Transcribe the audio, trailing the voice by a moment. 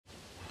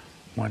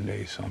one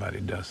day somebody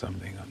does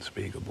something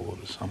unspeakable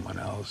to someone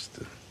else,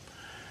 to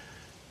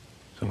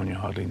someone you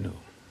hardly knew,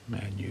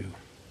 and you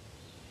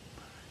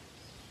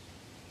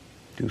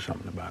do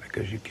something about it,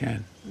 because you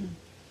can.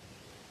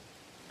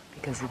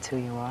 Because it's who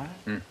you are?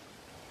 And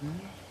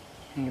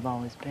you've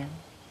always been?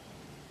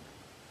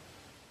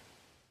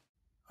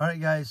 All right,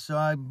 guys, so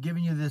I'm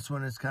giving you this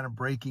one as kind of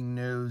breaking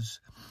news.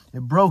 It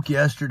broke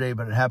yesterday,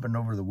 but it happened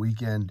over the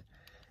weekend.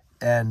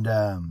 And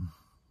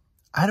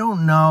I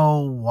don't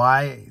know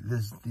why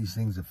these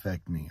things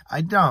affect me. I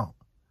don't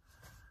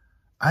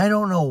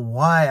know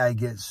why I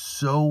get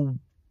so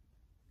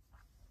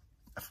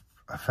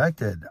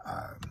affected,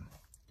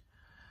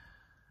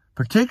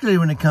 particularly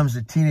when it comes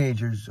to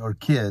teenagers or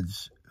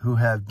kids who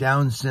have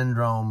Down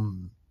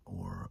syndrome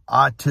or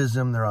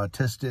autism, they're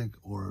autistic,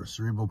 or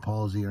cerebral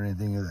palsy or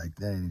anything like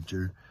that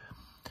nature.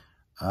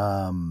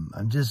 I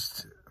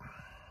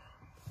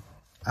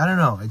don't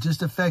know. It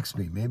just affects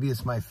me. Maybe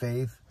it's my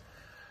faith,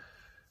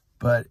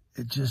 but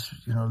it just,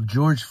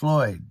 George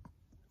Floyd,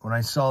 when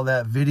I saw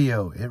that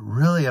video, it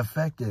really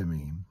affected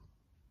me.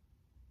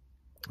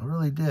 It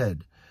really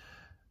did.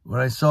 When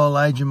I saw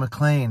Elijah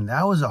McClain,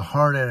 that was a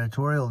hard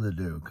editorial to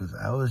do, because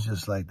I was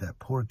just like, that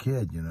poor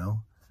kid,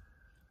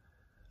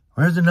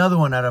 Here's another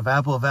one out of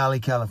Apple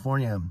Valley,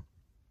 California.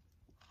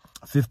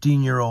 A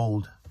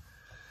 15-year-old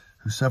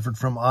who suffered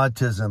from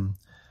autism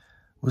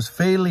was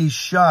fatally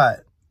shot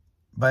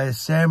by a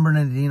San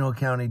Bernardino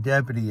County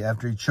deputy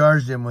after he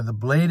charged him with the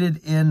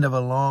bladed end of a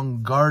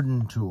long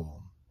garden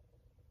tool.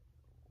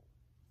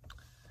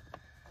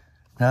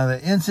 Now, the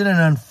incident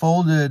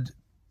unfolded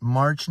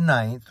March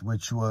 9th,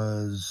 which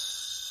was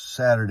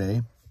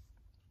Saturday,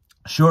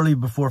 shortly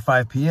before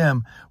 5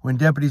 p.m., when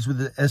deputies with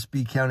the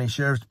SB County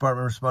Sheriff's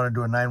Department responded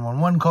to a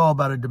 911 call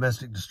about a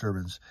domestic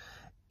disturbance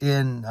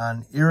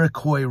on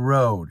Iroquois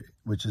Road,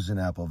 which is in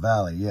Apple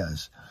Valley,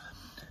 yes.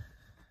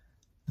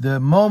 The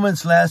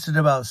moments lasted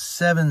about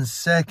 7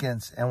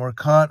 seconds and were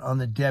caught on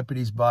the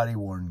deputy's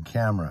body-worn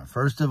camera.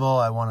 First of all,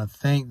 I want to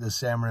thank the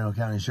San Bernardino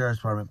County Sheriff's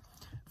Department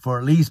for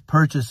at least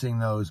purchasing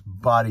those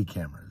body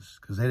cameras,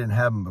 because they didn't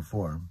have them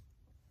before.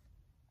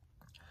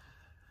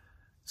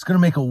 It's going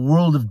to make a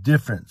world of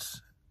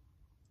difference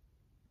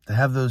to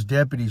have those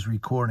deputies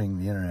recording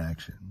the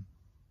interaction.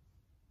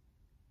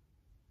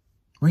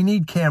 We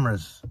need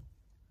cameras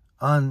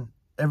on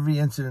every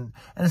incident.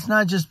 And it's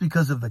not just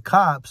because of the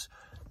cops.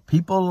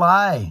 People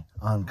lie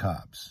on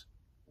cops.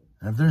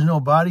 And if there's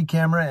no body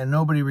camera and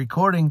nobody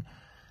recording,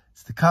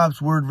 it's the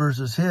cop's word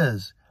versus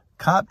his.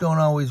 Cop don't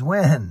always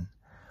win.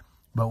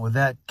 But with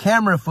that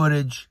camera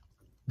footage,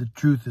 the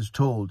truth is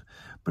told.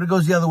 But it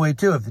goes the other way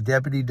too. If the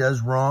deputy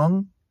does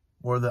wrong,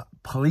 or the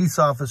police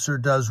officer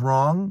does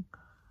wrong,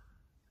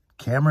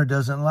 camera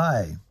doesn't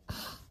lie.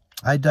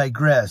 I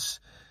digress.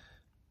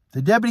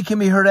 The deputy can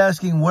be heard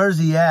asking, "Where's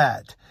he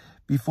at?"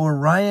 before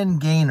Ryan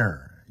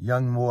Gaynor,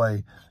 young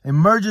boy,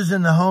 emerges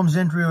in the home's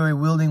entryway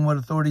wielding what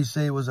authorities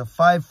say was a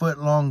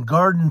 5-foot-long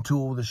garden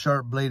tool with a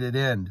sharp-bladed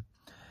end.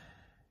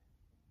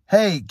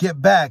 "Hey, get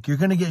back. You're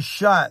going to get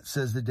shot,"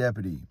 says the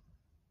deputy.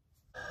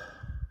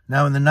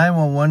 Now, in the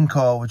 911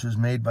 call, which was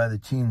made by the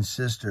teen's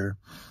sister,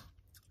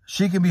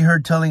 she can be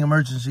heard telling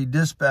emergency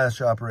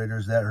dispatch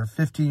operators that her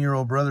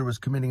 15-year-old brother was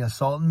committing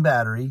assault and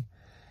battery,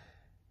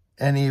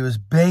 and he was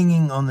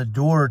banging on the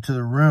door to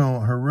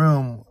her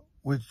room,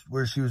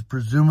 where she was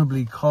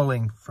presumably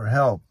calling for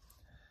help.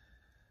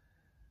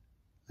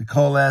 The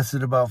call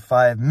lasted about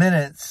 5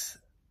 minutes,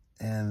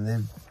 and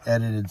they've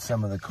edited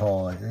some of the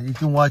call. You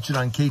can watch it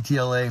on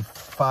KTLA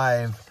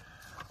 5.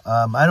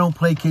 I don't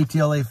play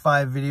KTLA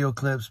 5 video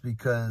clips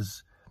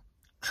because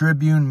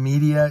Tribune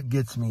Media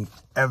gets me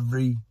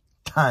every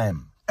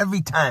time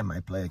I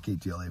play a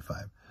KTLA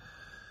 5.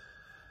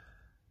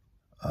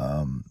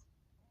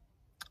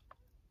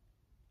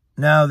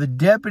 Now, the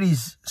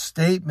deputy's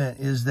statement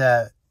is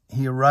that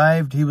he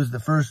arrived, he was the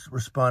first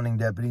responding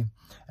deputy,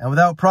 and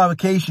without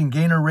provocation,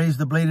 Gaynor raised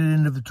the bladed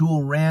end of the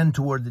tool, ran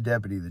toward the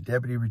deputy. The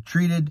deputy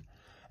retreated,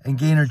 and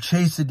Gaynor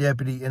chased the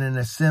deputy in an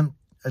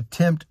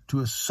attempt to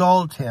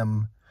assault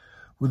him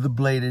with the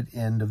bladed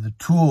end of the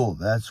tool.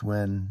 That's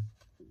when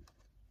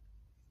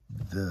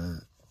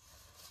the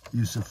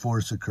use of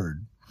force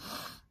occurred.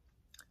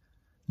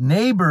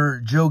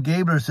 Neighbor Joe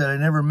Gabler said, "I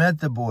never met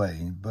the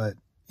boy, but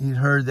he'd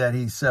heard that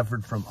he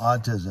suffered from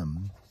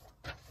autism."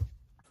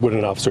 When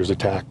an officer is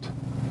attacked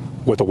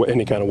with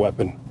any kind of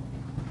weapon,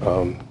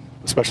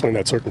 especially in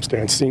that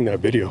circumstance, seeing that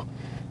video,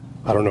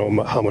 I don't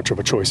know how much of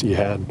a choice he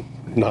had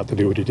not to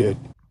do what he did.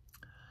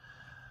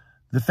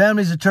 The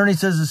family's attorney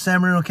says the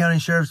San Bernardino County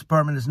Sheriff's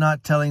Department is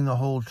not telling the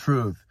whole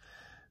truth.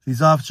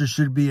 These officers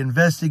should be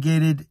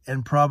investigated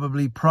and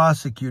probably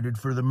prosecuted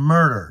for the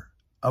murder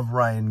of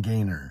Ryan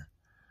Gaynor.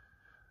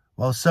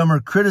 While some are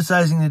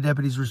criticizing the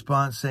deputy's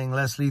response, saying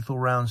less lethal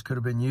rounds could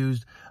have been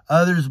used,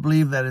 others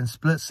believe that in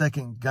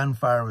split-second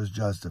gunfire was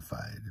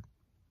justified.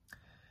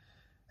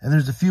 And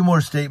there's a few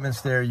more statements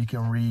there you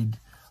can read.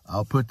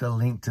 I'll put the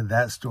link to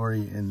that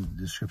story in the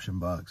description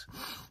box.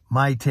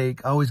 My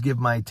take, I always give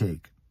my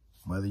take,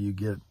 whether you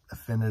get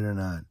offended or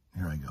not.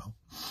 Here I go.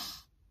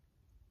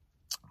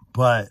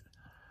 But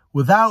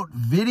Without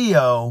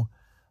video,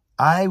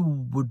 I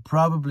would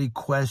probably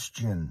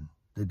question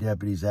the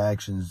deputy's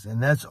actions.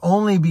 And that's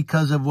only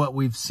because of what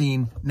we've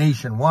seen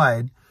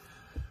nationwide,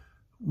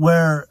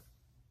 where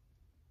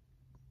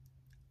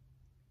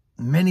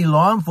many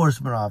law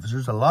enforcement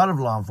officers, a lot of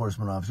law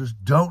enforcement officers,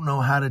 don't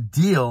know how to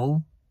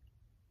deal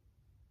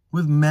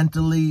with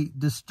mentally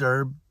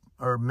disturbed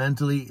or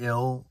mentally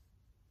ill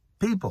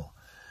people.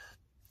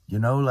 You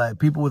know, like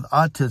people with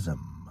autism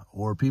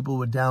or people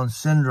with Down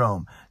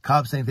syndrome.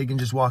 Cops think they can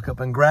just walk up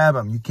and grab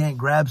them. You can't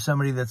grab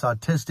somebody that's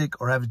autistic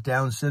or has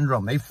Down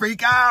syndrome. They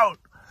freak out.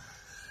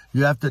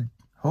 You have to,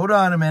 hold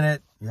on a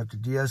minute. You have to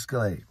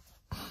de-escalate.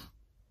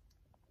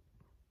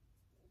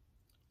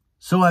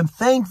 So I'm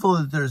thankful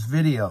that there's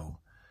video,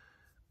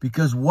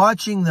 because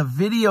watching the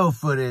video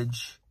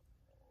footage,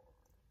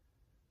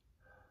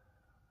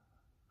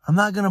 I'm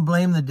not going to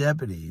blame the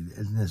deputy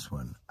in this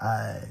one.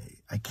 I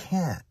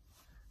can't.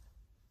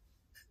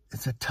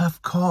 It's a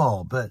tough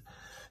call, but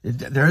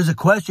there is a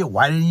question.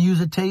 Why didn't he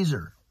use a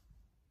taser?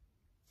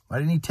 Why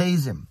didn't he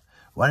tase him?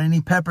 Why didn't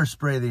he pepper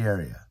spray the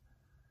area?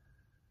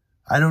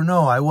 I don't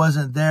know. I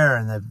wasn't there.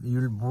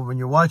 And when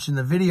you're watching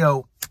the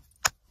video,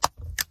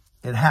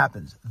 it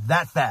happens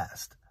that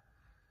fast,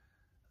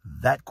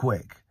 that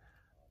quick.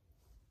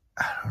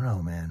 I don't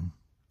know, man.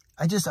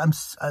 I'm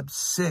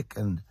sick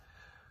and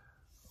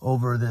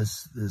over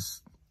this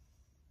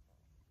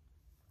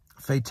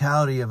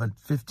fatality of a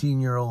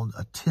 15-year-old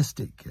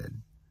autistic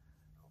kid,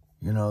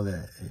 you know,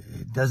 that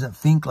it doesn't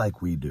think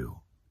like we do,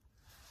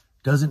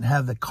 doesn't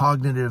have the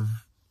cognitive,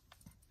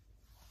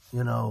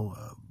 you know,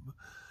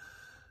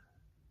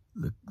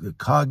 the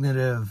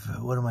cognitive,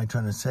 what am I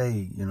trying to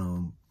say, you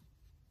know,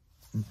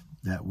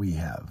 that we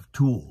have,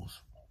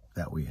 tools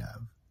that we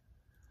have.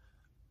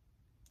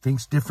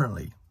 Thinks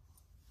differently.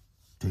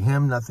 To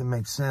him, nothing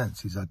makes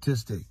sense. He's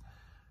autistic.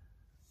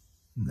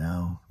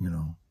 Now, you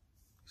know,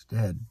 he's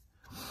dead.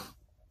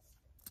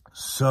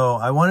 So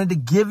I wanted to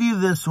give you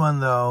this one,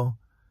 though,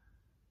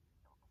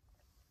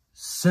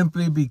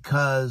 simply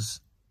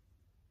because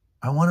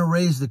I want to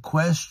raise the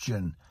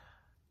question.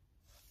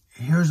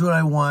 Here's what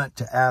I want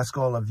to ask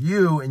all of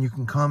you, and you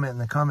can comment in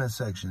the comment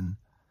section.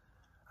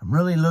 I'm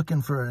really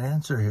looking for an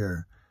answer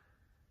here.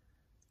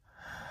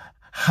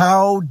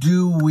 How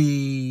do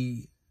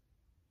we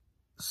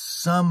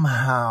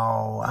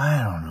somehow,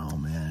 I don't know,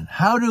 man.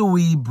 How do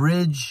we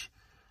bridge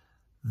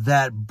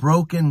that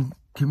broken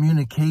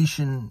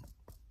communication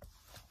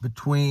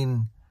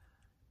between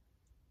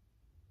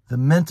the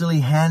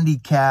mentally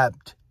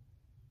handicapped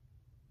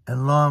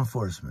and law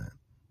enforcement?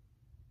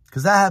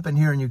 Because that happened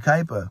here in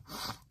Yucaipa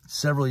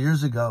several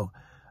years ago.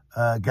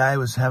 A guy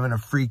was having a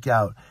freak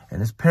out, and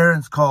his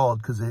parents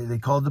called because they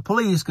called the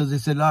police because they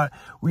said,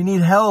 we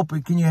need help.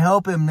 Can you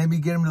help him? Maybe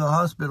get him to the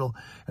hospital.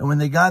 And when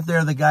they got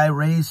there, the guy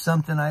raised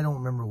something. I don't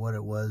remember what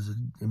it was.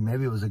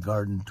 Maybe it was a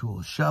garden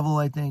tool, a shovel,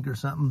 I think, or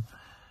something.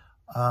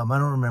 I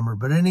don't remember.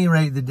 But at any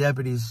rate, the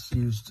deputies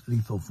used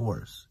lethal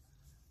force.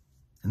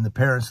 And the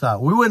parents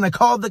thought, we wouldn't have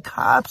called the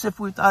cops if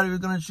we thought he was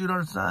going to shoot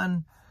our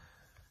son.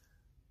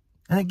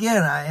 And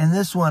again, in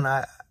this one,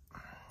 I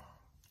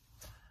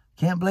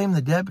can't blame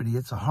the deputy.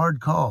 It's a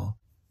hard call.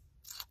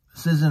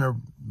 This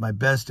isn't my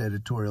best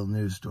editorial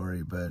news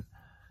story, but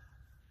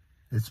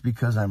it's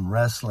because I'm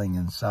wrestling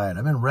inside.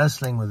 I've been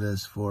wrestling with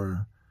this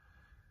for,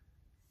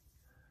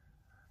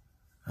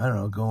 I don't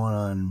know, going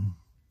on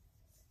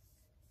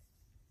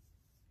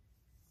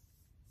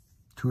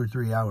 2 or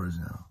 3 hours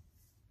now.